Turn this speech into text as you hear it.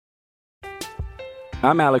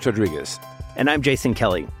I'm Alex Rodriguez. And I'm Jason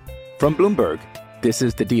Kelly. From Bloomberg, this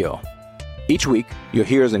is The Deal. Each week, you'll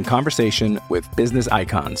hear us in conversation with business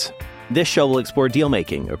icons. This show will explore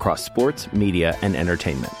deal-making across sports, media, and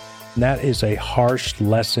entertainment. That is a harsh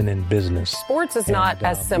lesson in business. Sports is not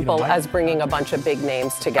as simple as bringing a bunch of big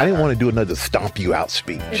names together. I didn't want to do another stomp you out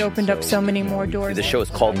speech. It opened up so many more doors. The show is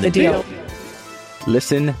called The Deal.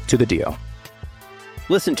 Listen to The Deal.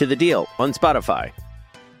 Listen to The Deal on Spotify.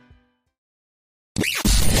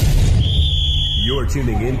 You're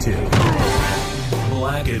tuning into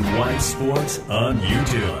Black and White Sports on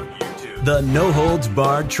YouTube. The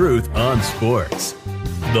no-holds-barred truth on sports.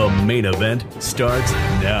 The main event starts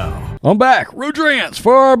now. I'm back. Rudrance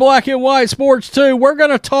for our Black and White Sports 2. We're going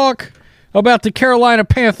to talk about the Carolina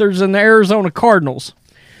Panthers and the Arizona Cardinals.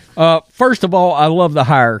 First of all, I love the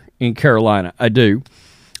hire in Carolina. I do.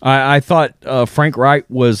 I thought Frank Reich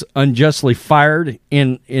was unjustly fired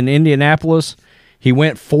in Indianapolis. He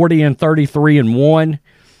went 40-33-1,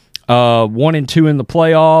 1-2 in the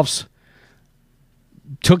playoffs.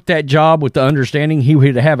 Took that job with the understanding he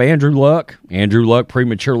would have Andrew Luck. Andrew Luck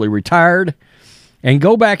prematurely retired. And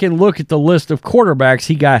go back and look at the list of quarterbacks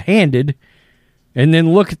he got handed, and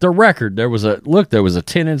then look at the record. There was a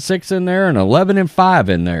 10-6 in there and 11-5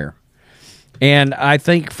 in there. And I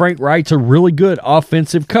think Frank Reich's a really good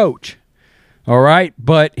offensive coach. All right,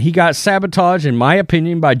 but he got sabotaged, in my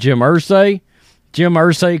opinion, by Jim Irsay. Jim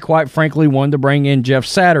Irsay, quite frankly, wanted to bring in Jeff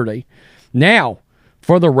Saturday. Now,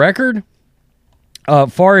 for the record,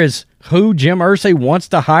 far as who Jim Irsay wants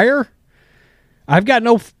to hire, I've got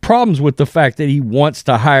no problems with the fact that he wants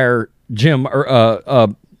to hire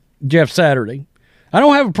Jeff Saturday. I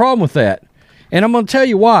don't have a problem with that. And I'm going to tell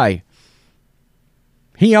you why.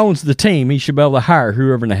 He owns the team. He should be able to hire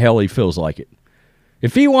whoever in the hell he feels like it.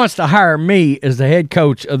 If he wants to hire me as the head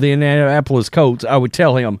coach of the Indianapolis Colts, I would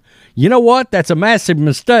tell him, you know what? That's a massive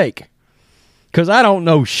mistake. Because I don't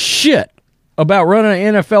know shit about running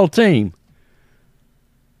an NFL team.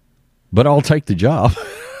 But I'll take the job.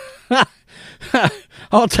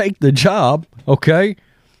 I'll take the job, okay?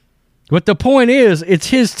 But the point is, it's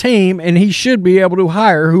his team, and he should be able to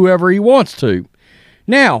hire whoever he wants to.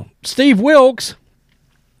 Now, Steve Wilks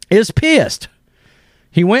is pissed.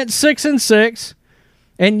 He went 6-6,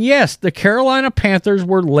 and yes, the Carolina Panthers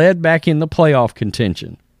were led back in the playoff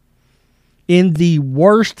contention. In the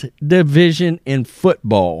worst division in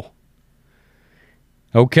football.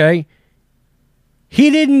 Okay? He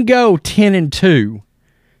didn't go 10-2.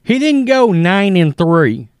 He didn't go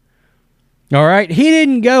 9-3. All right? He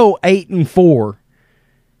didn't go 8-4.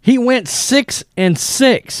 He went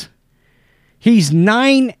 6-6. He's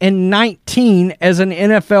 9-19 as an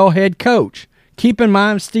NFL head coach. Keep in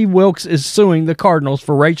mind, Steve Wilks is suing the Cardinals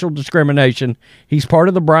for racial discrimination. He's part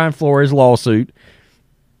of the Brian Flores lawsuit.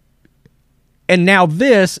 And now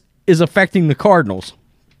this is affecting the Cardinals.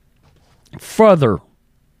 Further,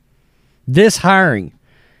 this hiring.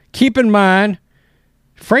 Keep in mind,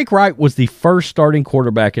 Frank Reich was the first starting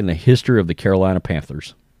quarterback in the history of the Carolina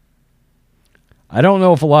Panthers. I don't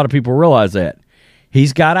know if a lot of people realize that.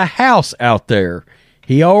 He's got a house out there.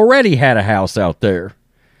 He already had a house out there.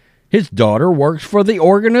 His daughter works for the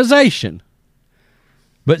organization.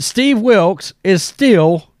 But Steve Wilks is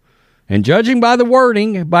still, and judging by the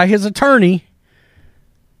wording by his attorney,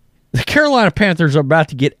 the Carolina Panthers are about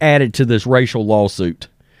to get added to this racial lawsuit.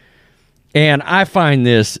 And I find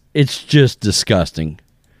it's just disgusting.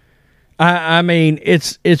 I mean,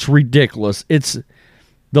 it's ridiculous. It's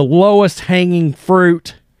the lowest hanging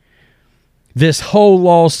fruit. This whole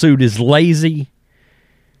lawsuit is lazy.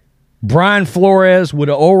 Brian Flores would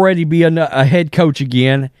already be a head coach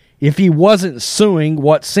again if he wasn't suing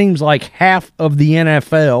what seems like half of the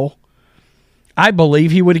NFL. I believe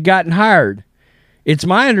he would have gotten hired. It's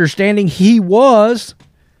my understanding he was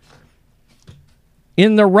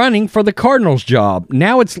in the running for the Cardinals job.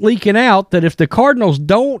 Now it's leaking out that if the Cardinals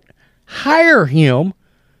don't hire him,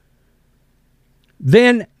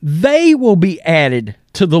 then they will be added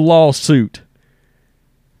to the lawsuit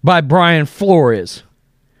by Brian Flores.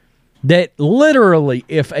 That literally,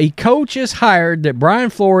 if a coach is hired that Brian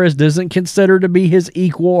Flores doesn't consider to be his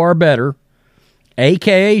equal or better,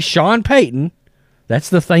 a.k.a. Sean Payton, that's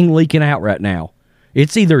the thing leaking out right now.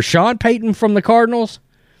 It's either Sean Payton from the Cardinals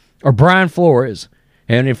or Brian Flores.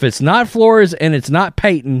 And if it's not Flores and it's not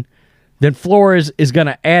Payton, then Flores is going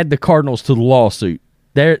to add the Cardinals to the lawsuit.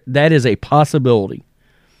 That is a possibility.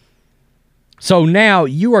 So now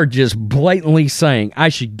you are just blatantly saying, I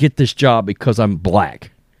should get this job because I'm black.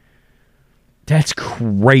 That's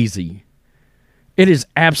crazy. It is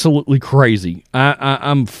absolutely crazy.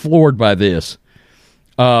 I'm floored by this.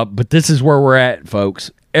 But this is where we're at,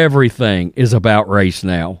 folks. everything is about race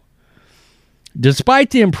now.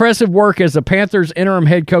 Despite the impressive work as the Panthers' interim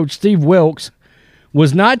head coach, Steve Wilks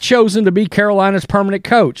was not chosen to be Carolina's permanent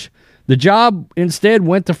coach. The job instead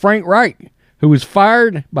went to Frank Reich, who was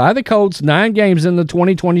fired by the Colts 9 games in the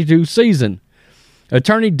 2022 season.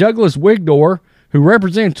 Attorney Douglas Wigdor, who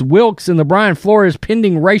represents Wilks in the Brian Flores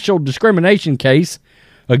pending racial discrimination case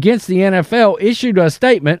against the NFL, issued a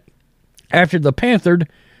statement after the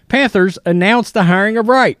Panthers announced the hiring of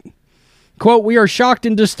Reich. Quote, "We are shocked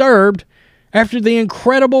and disturbed after the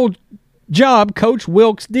incredible job Coach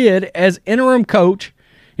Wilks did as interim coach,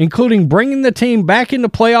 including bringing the team back into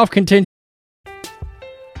playoff contention."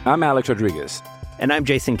 I'm Alex Rodriguez. And I'm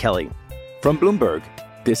Jason Kelly. From Bloomberg,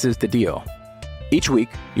 this is The Deal. Each week,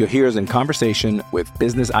 you'll hear us in conversation with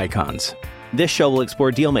business icons. This show will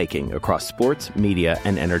explore deal-making across sports, media,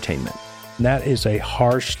 and entertainment. That is a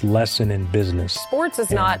harsh lesson in business. Sports is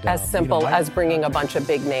not as simple as bringing a bunch of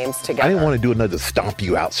big names together. I didn't want to do another stomp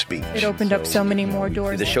you out speech. It opened up so many more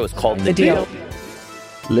doors. The show is called The Deal.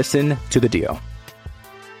 Listen to The Deal.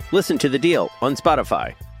 Listen to The Deal on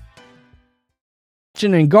Spotify.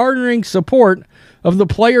 And garnering support of the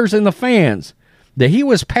players and the fans, that he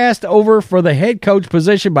was passed over for the head coach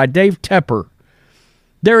position by Dave Tepper.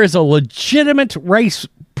 There is a legitimate race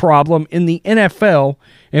problem in the NFL,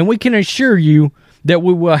 and we can assure you that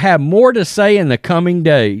we will have more to say in the coming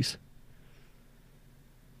days.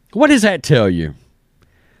 What does that tell you?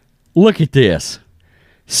 Look at this.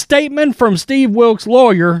 Statement from Steve Wilks'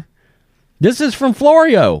 lawyer, this is from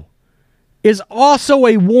Florio, is also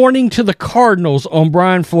a warning to the Cardinals on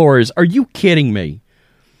Brian Flores. Are you kidding me?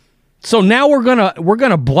 So now we're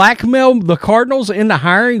gonna blackmail the Cardinals into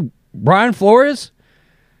hiring Brian Flores?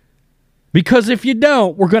 Because if you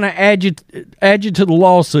don't, we're gonna add you to the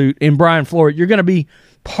lawsuit in Brian Flores. You're gonna be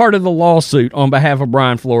part of the lawsuit on behalf of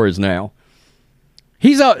Brian Flores now.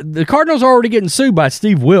 The Cardinals are already getting sued by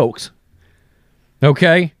Steve Wilks.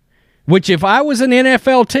 Okay? Which if I was an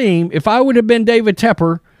NFL team, if I would have been David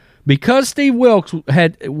Tepper, because Steve Wilks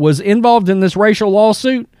was involved in this racial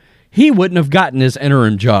lawsuit, he wouldn't have gotten this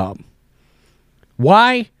interim job.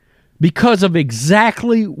 Why? Because of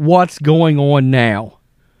exactly what's going on now.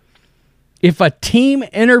 If a team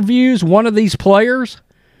interviews one of these players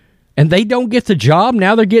and they don't get the job,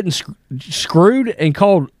 now they're getting screwed and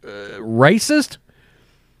called racist.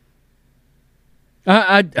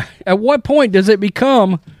 At what point does it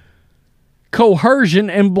become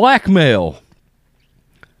coercion and blackmail?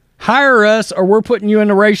 Hire us or we're putting you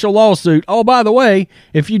in a racial lawsuit. Oh, by the way,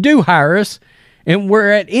 if you do hire us and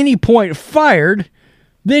we're at any point fired,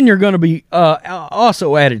 then you're going to be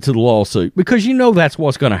also added to the lawsuit, because you know that's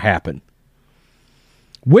what's going to happen.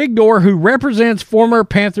 Wigdor, who represents former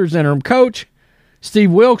Panthers interim coach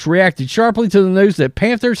Steve Wilks, reacted sharply to the news that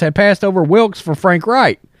Panthers had passed over Wilks for Frank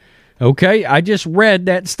Reich. Okay, I just read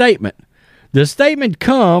that statement. The statement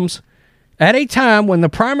comes at a time when the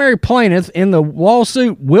primary plaintiff in the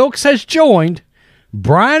lawsuit Wilks has joined,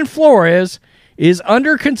 Brian Flores, is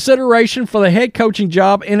under consideration for the head coaching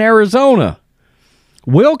job in Arizona.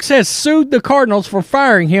 Wilks has sued the Cardinals for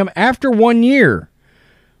firing him after 1 year.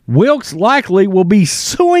 Wilks likely will be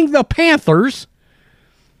suing the Panthers,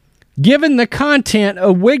 given the content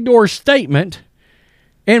of Wigdor's statement,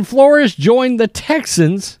 and Flores joined the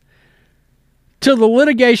Texans to the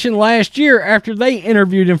litigation last year after they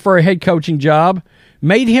interviewed him for a head coaching job,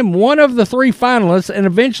 made him one of the 3 finalists, and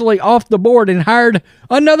eventually off the board and hired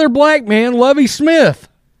another black man, Lovie Smith.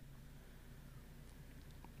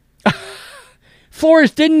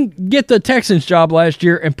 Flores didn't get the Texans job last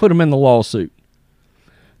year and put him in the lawsuit.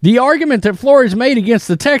 The argument that Flores made against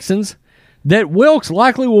the Texans, that Wilks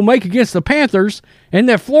likely will make against the Panthers, and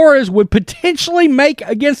that Flores would potentially make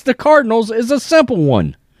against the Cardinals is a simple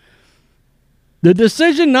one. The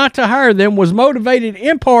decision not to hire them was motivated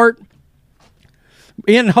in part,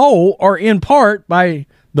 in whole, or in part by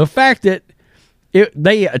the fact that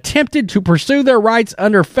they attempted to pursue their rights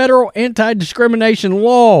under federal anti-discrimination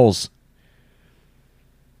laws.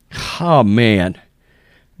 Oh, man.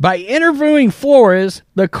 By interviewing Flores,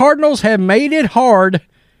 the Cardinals have made it hard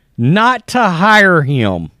not to hire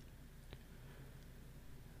him.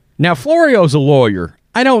 Now, Florio's a lawyer.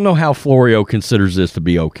 I don't know how Florio considers this to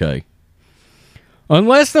be okay.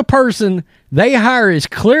 Unless the person they hire is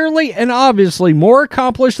clearly and obviously more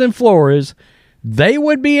accomplished than Flores, they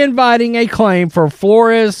would be inviting a claim for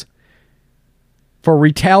Flores for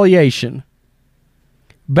retaliation.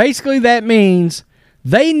 Basically, that means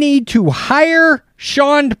they need to hire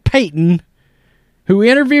Sean Payton, who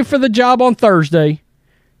interviewed for the job on Thursday,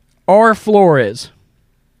 or Flores.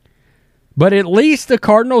 But at least the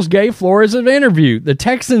Cardinals gave Flores an interview. The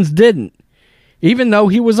Texans didn't. even though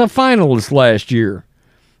he was a finalist last year.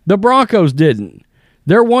 The Broncos didn't.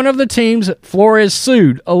 They're one of the teams Flores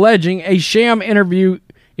sued, alleging a sham interview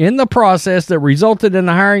in the process that resulted in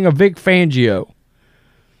the hiring of Vic Fangio.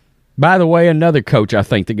 By the way, another coach I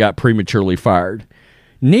think that got prematurely fired.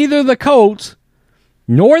 Neither the Colts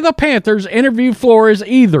nor the Panthers interviewed Flores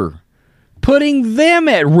either, putting them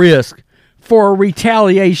at risk for a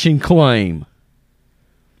retaliation claim.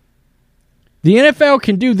 The NFL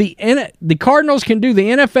can do the Cardinals can do the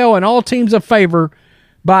NFL and all teams a favor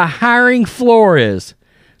by hiring Flores.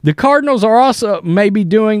 The Cardinals are also maybe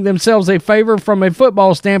doing themselves a favor from a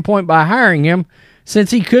football standpoint by hiring him,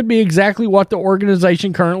 since he could be exactly what the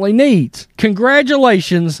organization currently needs.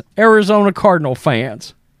 Congratulations, Arizona Cardinal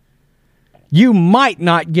fans. You might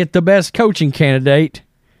not get the best coaching candidate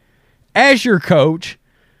as your coach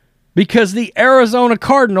because the Arizona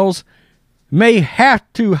Cardinals may have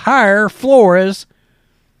to hire Flores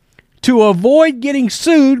to avoid getting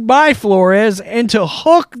sued by Flores and to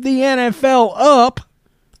hook the NFL up.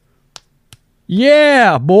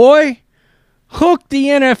 Yeah, boy. Hook the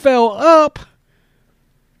NFL up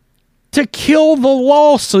to kill the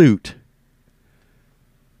lawsuit.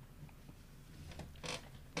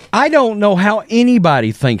 I don't know how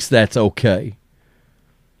anybody thinks that's okay.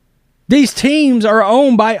 These teams are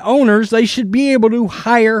owned by owners. They should be able to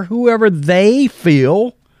hire whoever they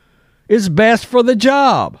feel is best for the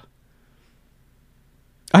job.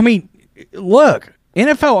 I mean, look,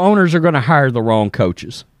 NFL owners are going to hire the wrong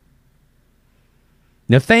coaches.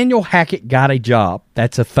 Nathaniel Hackett got a job.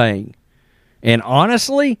 That's a thing. And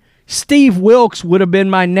honestly, Steve Wilkes would have been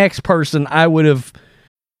my next person I would have.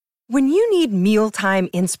 When you need mealtime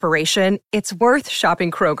inspiration, it's worth shopping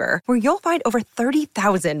Kroger, where you'll find over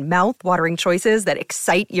 30,000 mouth-watering choices that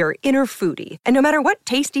excite your inner foodie. And no matter what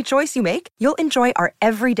tasty choice you make, you'll enjoy our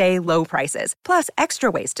everyday low prices, plus extra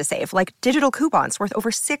ways to save, like digital coupons worth over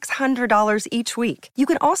 $600 each week. You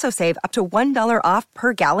can also save up to $1 off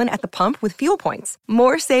per gallon at the pump with fuel points.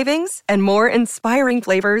 More savings and more inspiring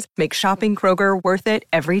flavors make shopping Kroger worth it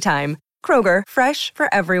every time. Kroger, fresh for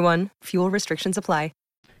everyone. Fuel restrictions apply.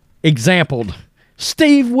 Exampled,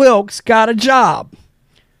 Steve Wilkes got a job.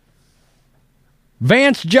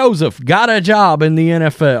 Vance Joseph got a job in the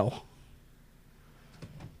NFL.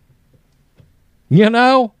 You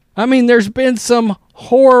know, I mean, there's been some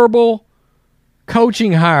horrible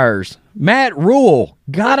coaching hires. Matt Rule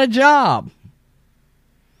got a job.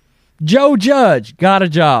 Joe Judge got a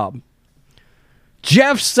job.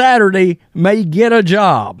 Jeff Saturday may get a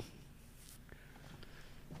job.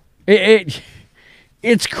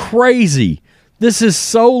 It's crazy. This is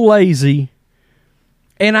so lazy.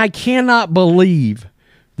 And I cannot believe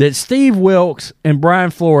that Steve Wilkes and Brian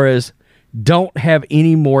Flores don't have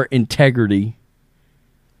any more integrity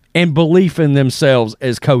and belief in themselves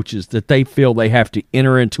as coaches, that they feel they have to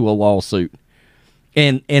enter into a lawsuit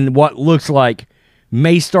and what looks like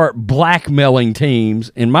may start blackmailing teams.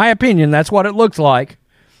 In my opinion, that's what it looks like.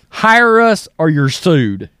 Hire us or you're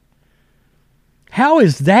sued. How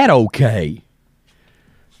is that okay?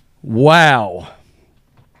 Wow.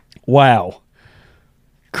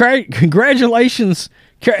 Congratulations.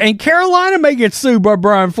 And Carolina may get sued by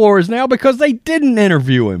Brian Flores now because they didn't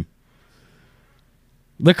interview him.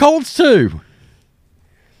 The Colts too.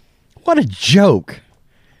 What a joke.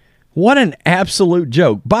 What an absolute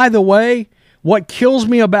joke. By the way, what kills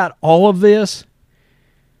me about all of this,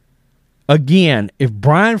 again, if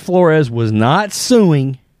Brian Flores was not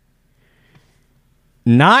suing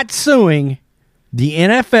the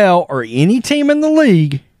NFL or any team in the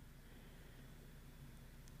league,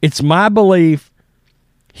 it's my belief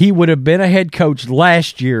he would have been a head coach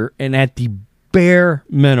last year and at the bare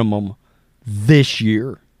minimum this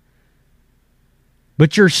year.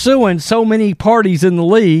 But you're suing so many parties in the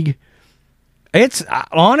league. It's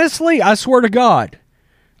honestly, I swear to God,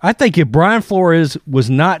 I think if Brian Flores was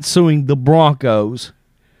not suing the Broncos,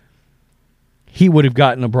 he would have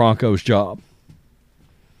gotten a Broncos job.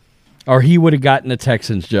 Or he would have gotten a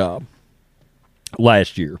Texans job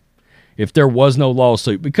last year if there was no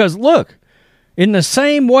lawsuit. Because, look, in the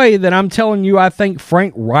same way that I'm telling you I think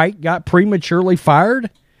Frank Reich got prematurely fired,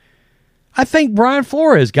 I think Brian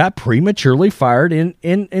Flores got prematurely fired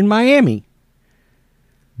in Miami.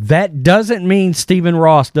 That doesn't mean Stephen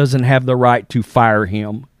Ross doesn't have the right to fire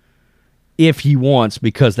him if he wants,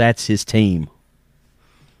 because that's his team.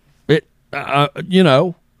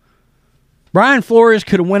 Brian Flores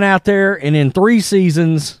could have went out there and in 3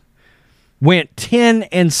 seasons went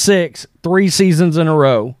 10-6 3 seasons in a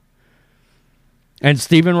row. And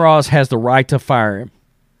Stephen Ross has the right to fire him.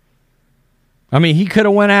 I mean, he could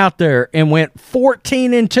have went out there and went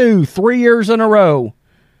 14-2 3 years in a row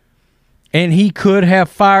And he could have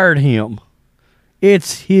fired him.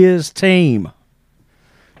 It's his team.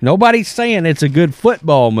 Nobody's saying it's a good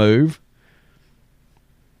football move.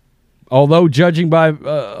 Although, judging by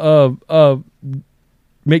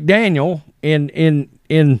McDaniel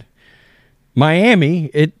in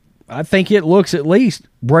Miami, I think it looks at least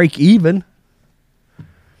break even.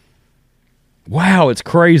 Wow, it's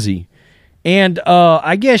crazy. And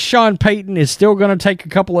I guess Sean Payton is still going to take a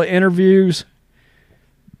couple of interviews,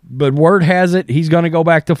 but word has it he's going to go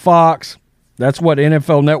back to Fox. That's what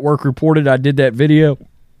NFL Network reported. I did that video.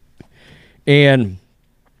 And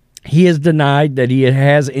he has denied that he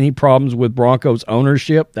has any problems with Broncos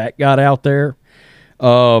ownership. That got out there.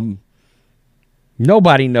 Nobody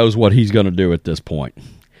knows what he's going to do at this point.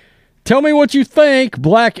 Tell me what you think,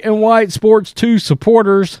 Black and White Sports 2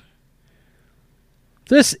 supporters.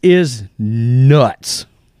 This is nuts.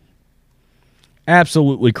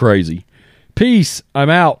 Absolutely crazy. Peace. I'm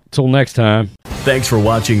out. Till next time. Thanks for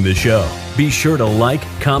watching the show. Be sure to like,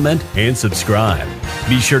 comment, and subscribe.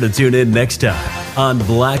 Be sure to tune in next time on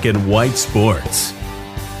Black and White Sports.